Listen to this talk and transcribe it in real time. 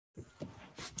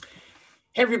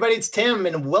Hey everybody, it's Tim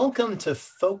and welcome to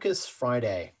Focus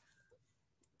Friday.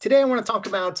 Today I want to talk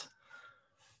about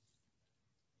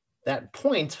that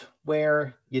point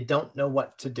where you don't know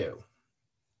what to do.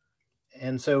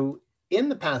 And so in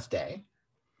the past day,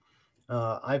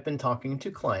 I've been talking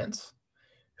to clients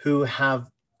who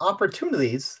have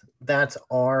opportunities that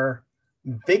are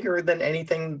bigger than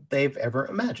anything they've ever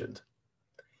imagined.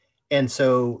 And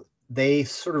so they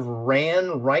sort of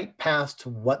ran right past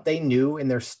what they knew, and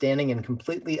they're standing in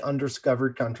completely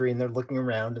undiscovered country and they're looking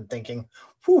around and thinking,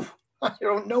 whew, I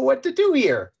don't know what to do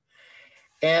here.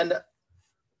 And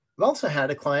I've also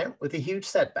had a client with a huge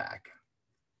setback.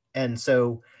 And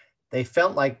so they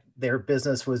felt like their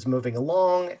business was moving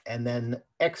along, and then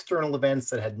external events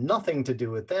that had nothing to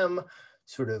do with them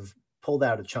sort of pulled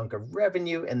out a chunk of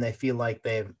revenue, and they feel like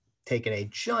they've taken a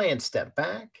giant step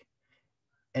back.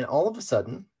 And all of a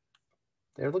sudden,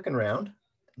 they're looking around,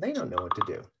 they don't know what to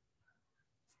do.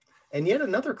 And yet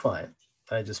another client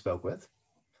that I just spoke with,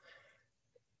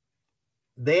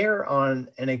 they're on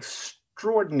an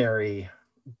extraordinary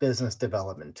business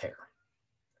development tear.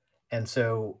 And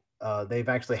so they've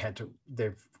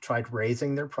tried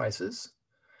raising their prices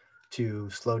to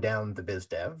slow down the biz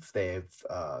dev. They've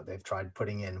tried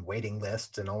putting in waiting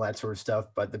lists and all that sort of stuff,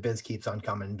 but the biz keeps on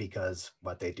coming because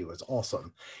what they do is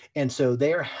awesome. And so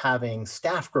they're having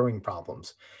staff growing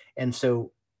problems. And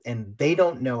they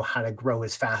don't know how to grow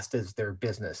as fast as their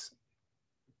business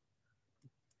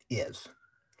is.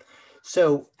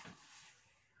 So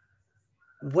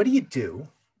what do you do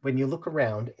when you look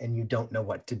around and you don't know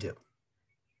what to do?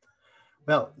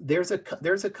 Well, there's a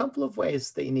couple of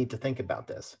ways that you need to think about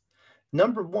this.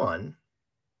 Number one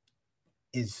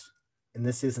is, and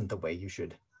this isn't the way you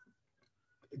should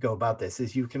go about this,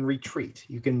 is you can retreat,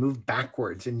 you can move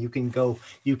backwards, and you can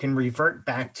revert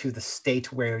back to the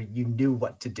state where you knew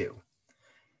what to do.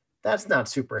 That's not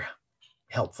super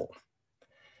helpful.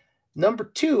 Number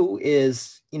two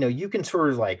is, you can sort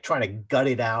of like try to gut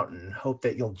it out and hope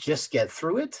that you'll just get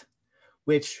through it,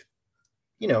 which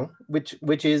is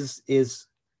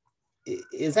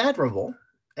admirable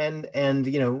and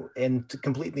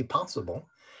completely possible.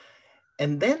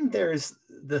 And then there's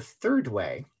the third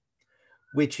way,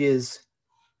 which is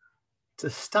to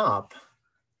stop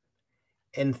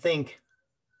and think,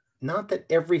 not that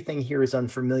everything here is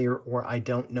unfamiliar or I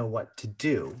don't know what to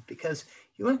do, because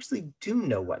you actually do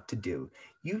know what to do.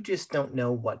 You just don't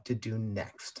know what to do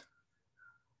next.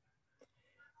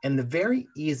 And the very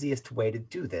easiest way to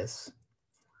do this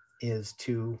is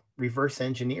to reverse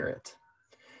engineer it.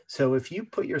 So if you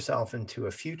put yourself into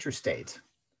a future state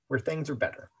where things are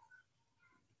better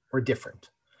or different,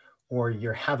 or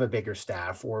you have a bigger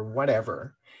staff or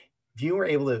whatever, if you were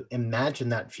able to imagine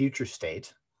that future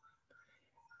state,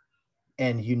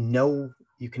 and you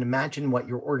can imagine what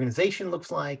your organization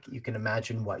looks like, you can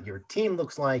imagine what your team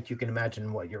looks like, you can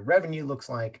imagine what your revenue looks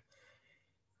like,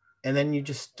 and then you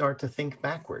just start to think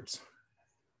backwards.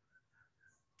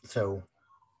 So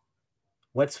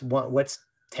what's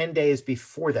 10 days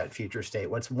before that future state?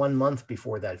 What's 1 month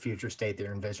before that future state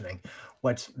they're envisioning?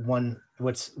 What's one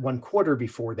quarter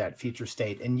before that future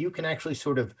state? And you can actually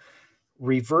sort of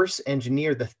reverse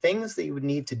engineer the things that you would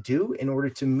need to do in order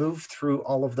to move through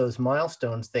all of those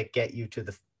milestones that get you to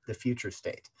the future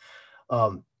state.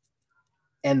 And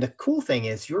the cool thing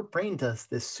is your brain does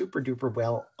this super duper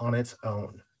well on its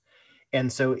own. And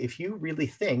so if you really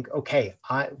think, okay,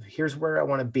 here's where I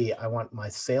want to be. I want my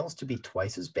sales to be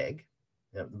twice as big,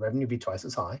 the revenue be twice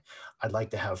as high. I'd like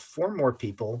to have 4 more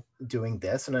people doing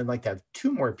this, and I'd like to have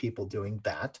 2 more people doing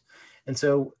that. And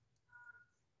so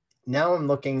now I'm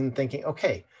looking and thinking,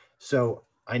 okay, so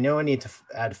I know I need to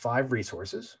add 5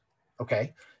 resources.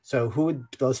 Okay, so who would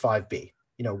those 5 be?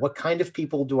 What kind of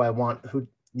people do I want?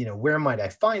 Where might I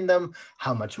find them?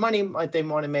 How much money might they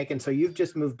want to make? And so you've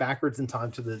just moved backwards in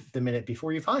time to the minute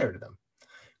before you've hired them.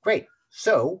 Great.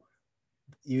 So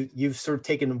you've sort of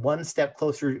taken one step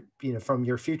closer, from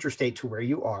your future state to where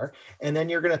you are. And then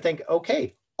you're going to think,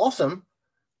 okay, awesome.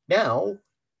 Now,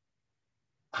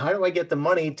 how do I get the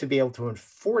money to be able to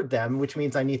afford them? Which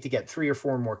means I need to get 3 or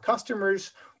 4 more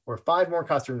customers, or 5 more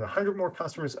customers, 100 more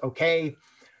customers. Okay.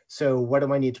 So what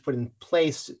do I need to put in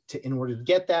place in order to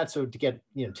get that? So to get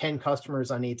 10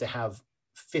 customers, I need to have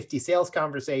 50 sales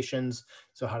conversations.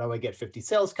 So how do I get 50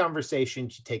 sales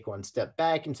conversations? You take one step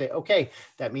back and say, okay,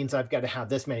 that means I've got to have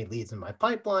this many leads in my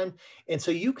pipeline. And so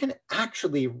you can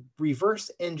actually reverse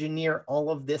engineer all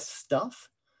of this stuff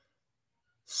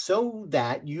so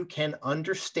that you can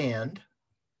understand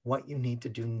what you need to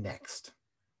do next.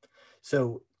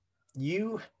 So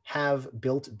you have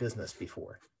built business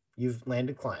before. You've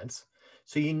landed clients.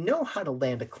 So you know how to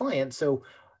land a client. So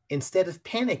instead of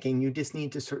panicking, you just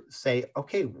need to sort of say,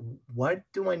 okay, what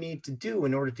do I need to do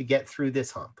in order to get through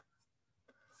this hump?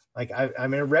 Like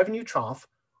I'm in a revenue trough.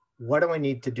 What do I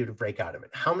need to do to break out of it?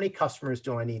 How many customers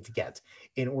do I need to get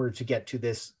in order to get to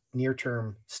this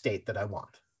near-term state that I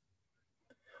want?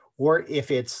 Or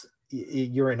if it's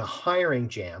you're in a hiring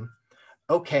jam,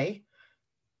 okay,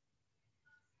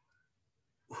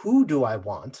 who do I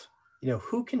want?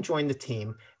 Who can join the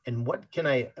team, and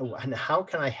how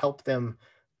can I help them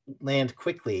land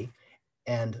quickly?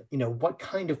 And what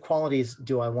kind of qualities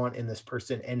do I want in this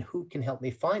person, and who can help me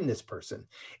find this person?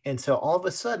 And so all of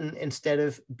a sudden, instead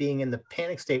of being in the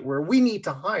panic state where we need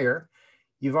to hire,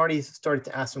 you've already started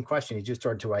to ask some questions. You just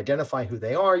started to identify who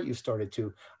they are. You started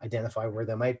to identify where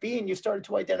they might be, and you started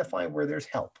to identify where there's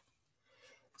help.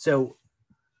 So,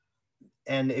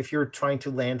 and if you're trying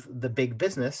to land the big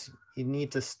business, you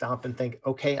need to stop and think,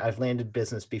 okay, I've landed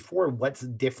business before. What's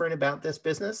different about this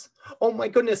business? Oh my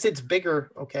goodness, it's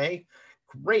bigger. Okay,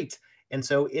 great. And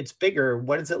so it's bigger.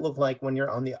 What does it look like when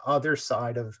you're on the other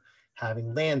side of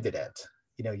having landed it?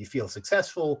 You feel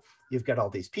successful, you've got all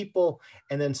these people.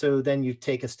 And then you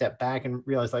take a step back and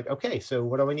realize, like, okay, so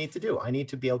what do I need to do? I need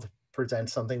to be able to present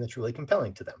something that's really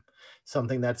compelling to them,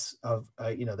 something that's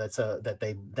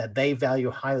that they value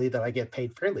highly, that I get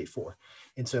paid fairly for.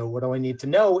 And so what do I need to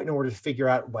know in order to figure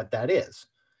out what that is?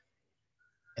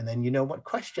 And then what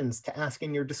questions to ask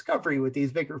in your discovery with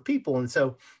these bigger people. And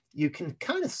so you can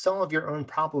kind of solve your own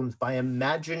problems by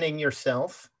imagining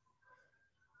yourself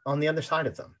on the other side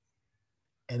of them.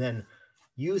 And then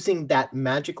using that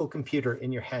magical computer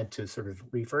in your head to sort of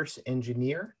reverse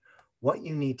engineer what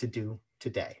you need to do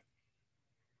today.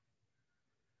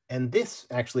 And this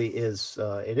actually is,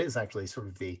 it is actually sort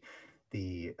of the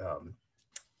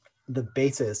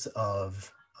basis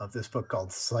of this book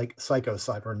called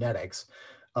Psycho-Cybernetics.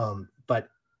 But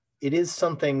it is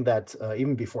something that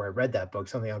even before I read that book,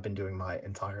 something I've been doing my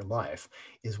entire life,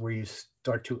 is where you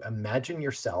start to imagine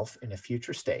yourself in a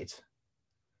future state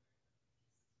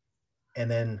and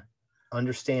then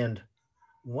understand,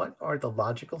 what are the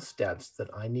logical steps that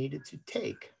I needed to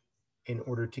take in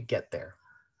order to get there?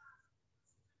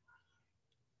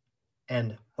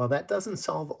 And while that doesn't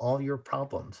solve all your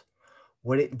problems,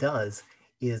 what it does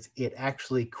is it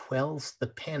actually quells the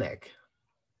panic,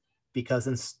 because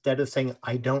instead of saying,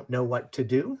 I don't know what to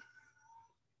do,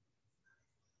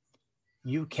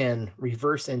 you can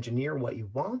reverse engineer what you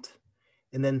want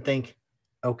and then think,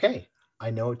 okay, I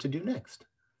know what to do next.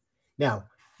 Now,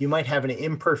 you might have an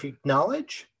imperfect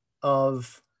knowledge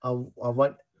of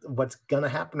what's going to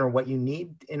happen or what you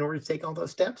need in order to take all those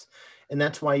steps. And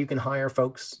that's why you can hire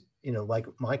folks, like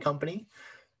my company,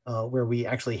 where we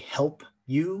actually help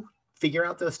you figure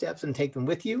out those steps and take them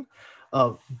with you.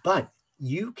 But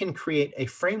you can create a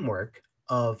framework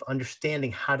of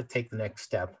understanding how to take the next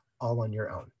step all on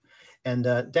your own.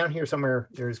 And down here somewhere,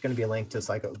 there's going to be a link to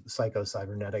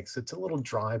Psycho-Cybernetics. It's a little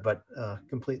dry, but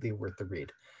completely worth the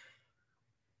read.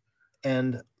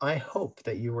 And I hope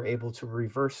that you were able to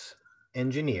reverse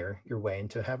engineer your way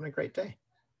into having a great day.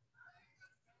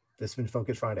 This has been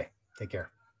Focus Friday. Take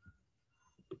care.